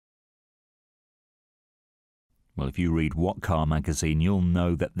Well, if you read What Car magazine, you'll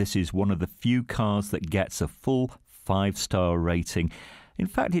know that this is one of the few cars that gets a full 5-star rating. In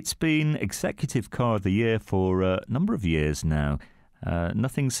fact, it's been Executive Car of the Year for a number of years now.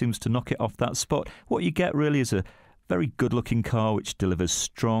 Nothing seems to knock it off that spot. What you get really is a very good-looking car which delivers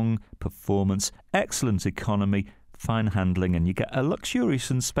strong performance, excellent economy, fine handling, and you get a luxurious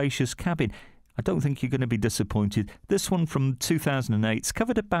and spacious cabin. I don't think you're going to be disappointed. This one from 2008's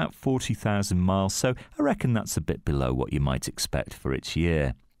covered about 40,000 miles, so I reckon that's a bit below what you might expect for its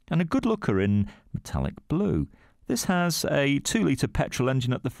year. And a good looker in metallic blue. This has a 2-litre petrol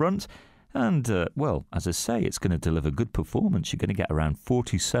engine at the front, and, well, as I say, it's going to deliver good performance. You're going to get around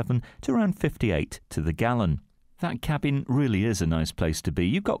 47 to around 58 to the gallon. That cabin really is a nice place to be.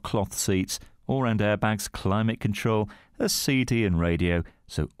 You've got cloth seats, all-round airbags, climate control, a CD and radio,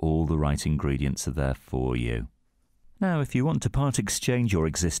 so all the right ingredients are there for you. Now, if you want to part exchange your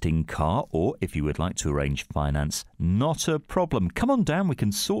existing car, or if you would like to arrange finance, not a problem. Come on down, we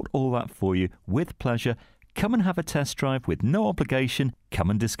can sort all that for you with pleasure. Come and have a test drive with no obligation. Come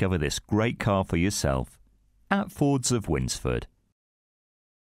and discover this great car for yourself at Fords of Winsford.